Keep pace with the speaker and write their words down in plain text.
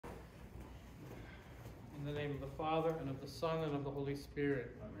the name of the Father, and of the Son, and of the Holy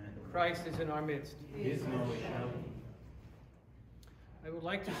Spirit. Amen. Christ is in our midst. He is now and shall be. I would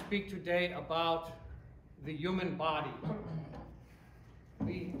like to speak today about the human body.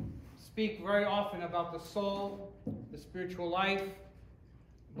 We speak very often about the soul, the spiritual life,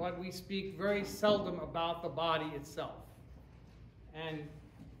 but we speak very seldom about the body itself. And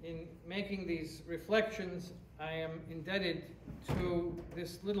in making these reflections, I am indebted to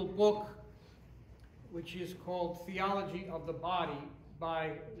this little book, which is called Theology of the Body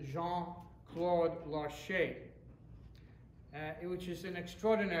by Jean-Claude Larcher, which is an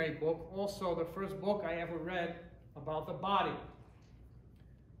extraordinary book, also the first book I ever read about the body.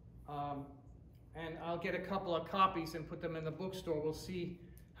 And I'll get a couple of copies and put them in the bookstore. We'll see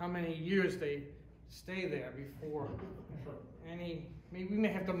how many years they stay there before we may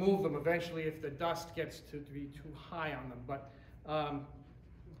have to move them eventually if the dust gets to be too high on them. But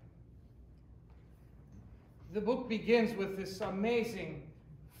the book begins with this amazing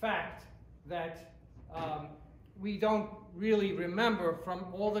fact that we don't really remember from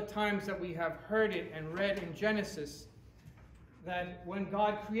all the times that we have heard it and read in Genesis, that when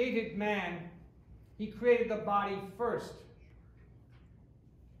God created man, he created the body first.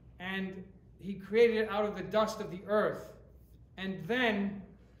 And he created it out of the dust of the earth. And then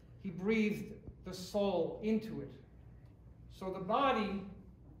he breathed the soul into it. So the body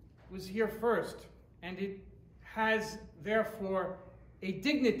was here first, and it has, therefore, a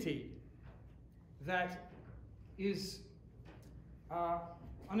dignity that is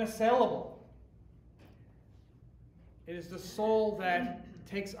unassailable. It is the soul that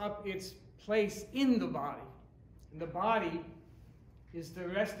takes up its place in the body. And the body is the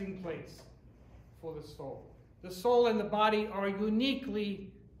resting place for the soul. The soul and the body are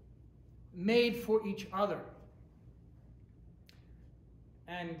uniquely made for each other.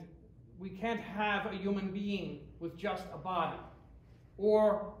 And we can't have a human being with just a body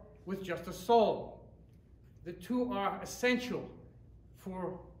or with just a soul. The two are essential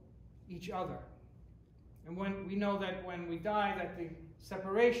for each other. And when we know that when we die, that the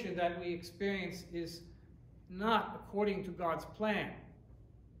separation that we experience is not according to God's plan.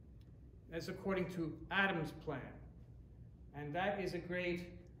 It's according to Adam's plan. And that is a great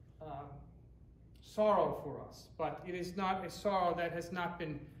sorrow for us. But it is not a sorrow that has not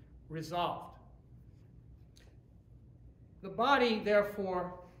been resolved. The body,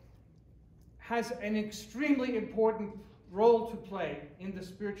 therefore, has an extremely important role to play in the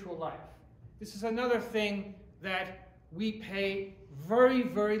spiritual life. This is another thing that we pay very,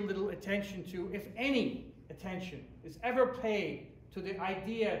 very little attention to, if any attention is ever paid to the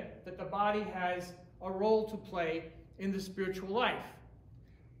idea that the body has a role to play in the spiritual life.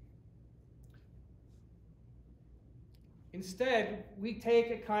 Instead, we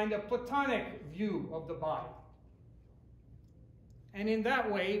take a kind of Platonic view of the body. And in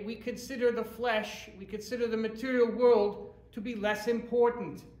that way, we consider the flesh, we consider the material world to be less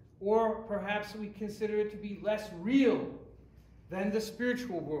important, or perhaps we consider it to be less real than the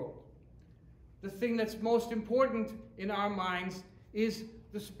spiritual world. The thing that's most important in our minds is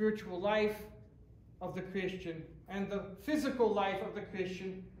the spiritual life of the Christian, and the physical life of the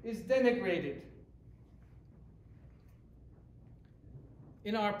Christian is denigrated.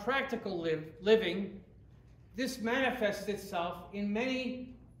 In our practical living, this manifests itself in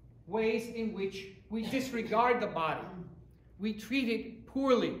many ways in which we disregard the body. We treat it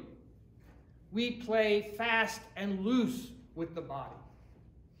poorly. We play fast and loose with the body.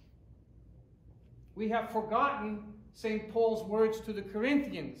 We have forgotten St. Paul's words to the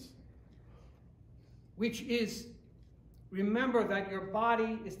Corinthians, which is, remember that your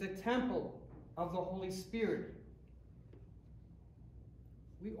body is the temple of the Holy Spirit.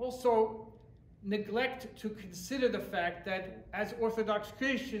 We also neglect to consider the fact that as Orthodox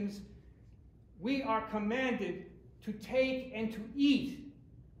Christians, we are commanded to take and to eat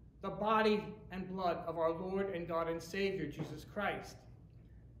the body and blood of our Lord and God and Savior, Jesus Christ.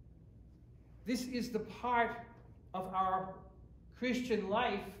 This is the part of our Christian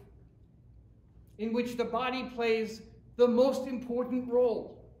life in which the body plays the most important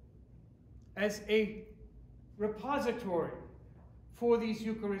role as a repository for these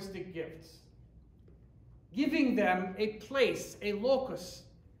Eucharistic gifts, giving them a place, a locus,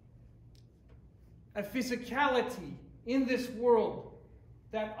 a physicality in this world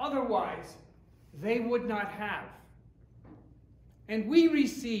that otherwise they would not have. And we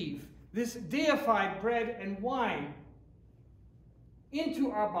receive this deified bread and wine into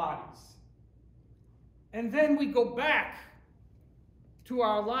our bodies. And then we go back to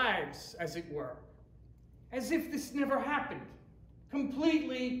our lives, as it were, as if this never happened,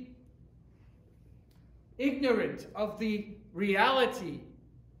 completely ignorant of the reality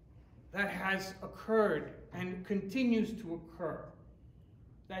that has occurred and continues to occur.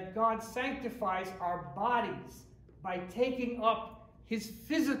 That God sanctifies our bodies by taking up his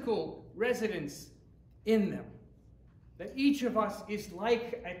physical residence in them. That each of us is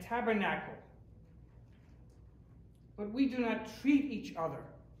like a tabernacle. But we do not treat each other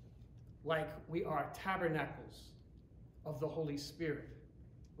like we are tabernacles of the Holy Spirit,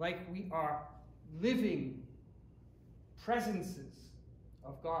 like we are living presences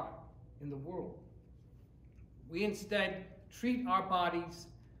of God in the world. We instead treat our bodies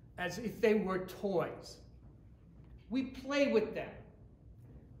as if they were toys. We play with them.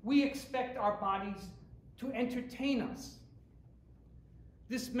 We expect our bodies to entertain us.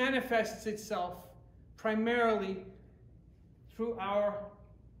 This manifests itself primarily through our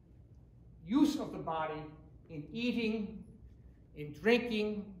use of the body in eating, in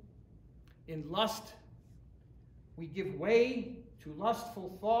drinking, in lust. We give way to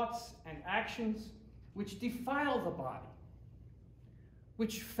lustful thoughts and actions which defile the body,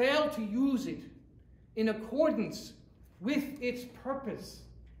 which fail to use it in accordance with its purpose,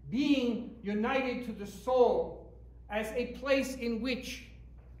 being united to the soul as a place in which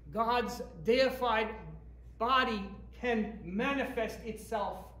God's deified body can manifest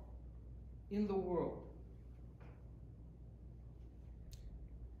itself in the world.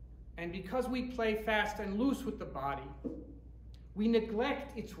 And because we play fast and loose with the body, we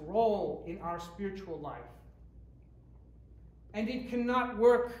neglect its role in our spiritual life. And it cannot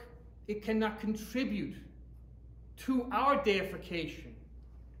work, it cannot contribute to our deification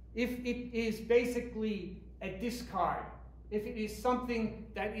if it is basically a discard, if it is something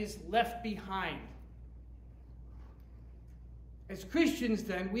that is left behind. As Christians,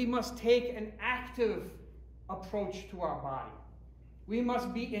 then, we must take an active approach to our body. We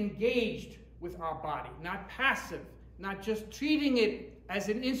must be engaged with our body, not passive, not just treating it as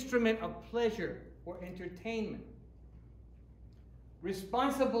an instrument of pleasure or entertainment.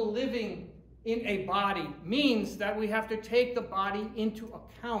 Responsible living in a body means that we have to take the body into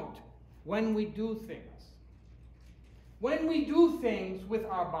account when we do things. When we do things with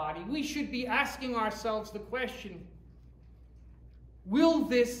our body, we should be asking ourselves the question, will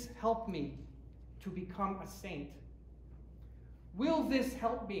this help me to become a saint? Will this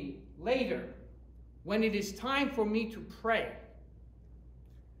help me later when it is time for me to pray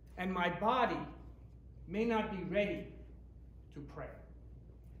and my body may not be ready to pray?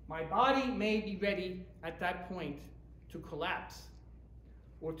 My body may be ready at that point to collapse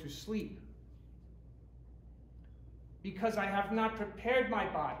or to sleep because I have not prepared my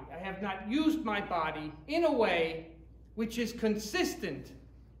body. I have not used my body in a way which is consistent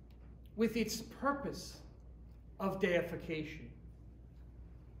with its purpose of deification.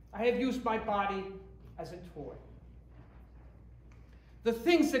 I have used my body as a toy. The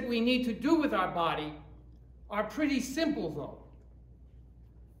things that we need to do with our body are pretty simple, though.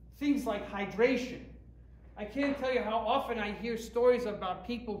 Things like hydration. I can't tell you how often I hear stories about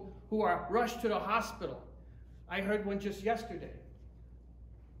people who are rushed to the hospital. I heard one just yesterday.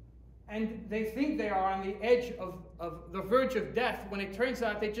 And they think they are on the edge of the verge of death when it turns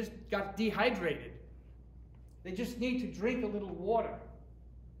out they just got dehydrated. They just need to drink a little water.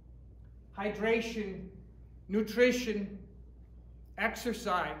 Hydration, nutrition,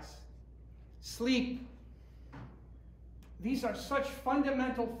 exercise, sleep. These are such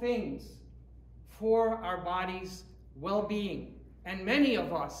fundamental things for our body's well-being, and many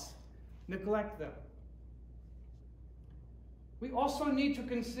of us neglect them. We also need to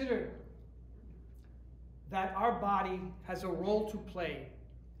consider that our body has a role to play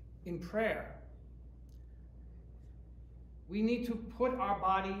in prayer. We need to put our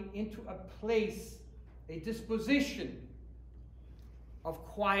body into a place, a disposition of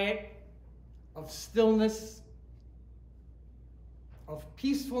quiet, of stillness, of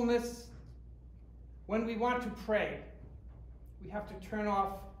peacefulness. When we want to pray, we have to turn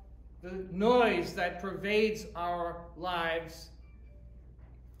off the noise that pervades our lives.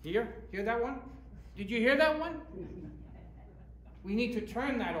 Hear that one? Did you hear that one? We need to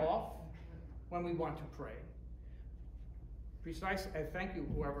turn that off when we want to pray. Precisely, thank you,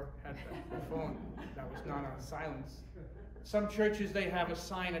 whoever had the phone that was not on silence. Some churches, they have a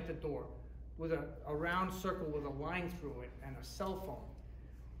sign at the door with a round circle with a line through it and a cell phone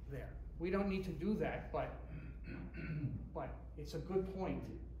there. We don't need to do that, but it's a good point.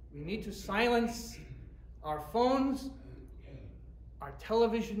 We need to silence our phones, our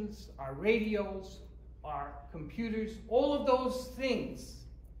televisions, our radios, our computers, all of those things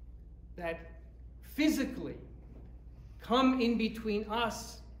that physically come in between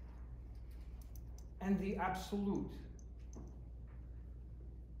us and the absolute.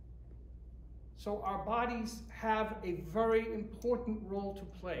 So our bodies have a very important role to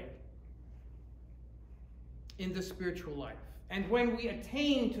play in the spiritual life. And when we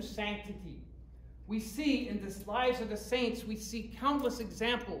attain to sanctity, we see in the lives of the saints, we see countless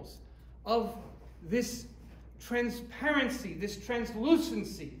examples of this transparency, this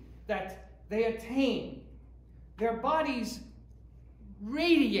translucency that they attain. Their bodies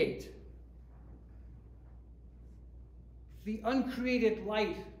radiate the uncreated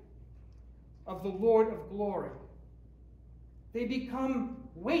light of the Lord of glory. They become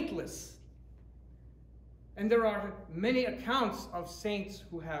weightless. And there are many accounts of saints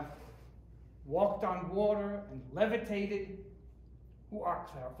who have walked on water and levitated, who are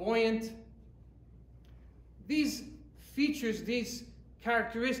clairvoyant. These features, these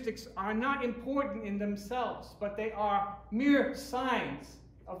characteristics are not important in themselves, but they are mere signs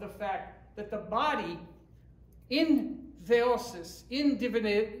of the fact that the body, in theosis, in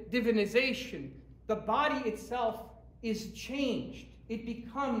divinization, the body itself is changed. It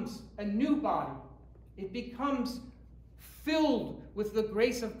becomes a new body. It becomes filled with the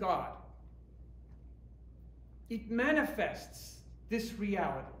grace of God. It manifests this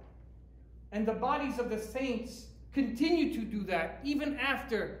reality. And the bodies of the saints continue to do that even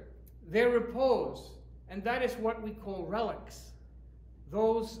after their repose. And that is what we call relics.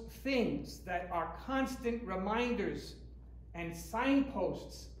 Those things that are constant reminders and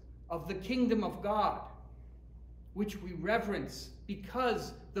signposts of the kingdom of God, which we reverence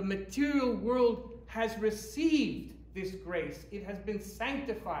because the material world has received this grace. It has been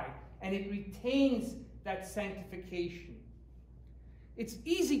sanctified, and it retains that sanctification. It's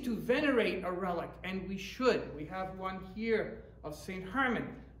easy to venerate a relic, and we should. We have one here of St. Herman.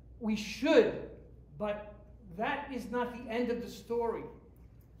 We should, but that is not the end of the story.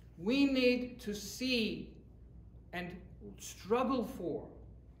 We need to see and struggle for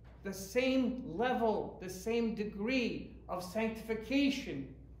the same level, the same degree of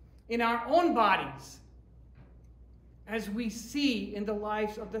sanctification in our own bodies as we see in the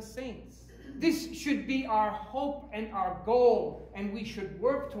lives of the saints. This should be our hope and our goal, and we should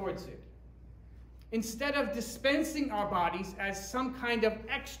work towards it. Instead of dispensing our bodies as some kind of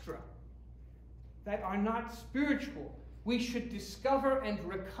extra that are not spiritual, we should discover and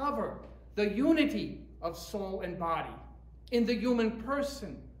recover the unity of soul and body in the human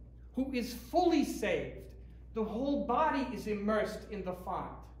person who is fully saved. The whole body is immersed in the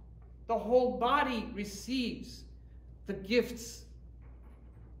font. The whole body receives the gifts.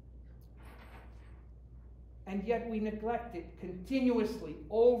 And yet we neglect it continuously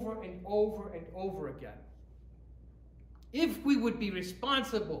over and over and over again. If we would be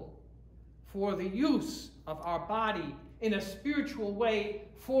responsible for the use of our body in a spiritual way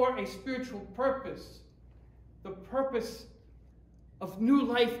for a spiritual purpose, the purpose of new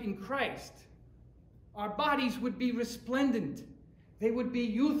life in Christ, our bodies would be resplendent. They would be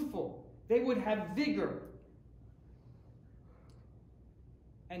youthful. They would have vigor.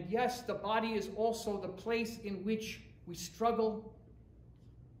 And yes, the body is also the place in which we struggle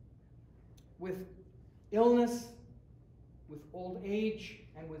with illness, with old age,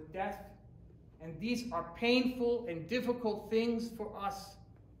 and with death. And these are painful and difficult things for us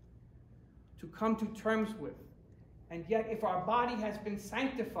to come to terms with. And yet, if our body has been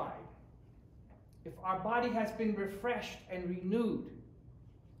sanctified, if our body has been refreshed and renewed,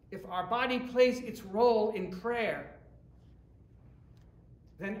 if our body plays its role in prayer,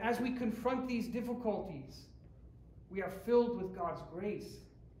 then as we confront these difficulties, we are filled with God's grace,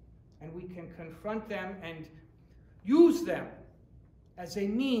 and we can confront them and use them as a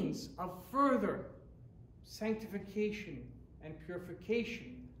means of further sanctification and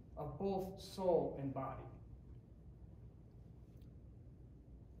purification of both soul and body.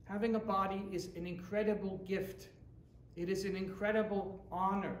 Having a body is an incredible gift. It is an incredible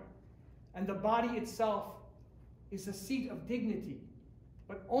honor. And the body itself is a seat of dignity,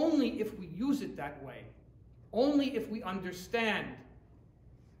 but only if we use it that way. Only if we understand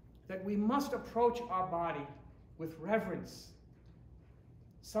that we must approach our body with reverence,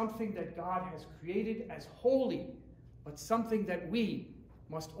 something that God has created as holy, but something that we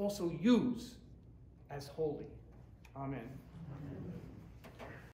must also use as holy. Amen.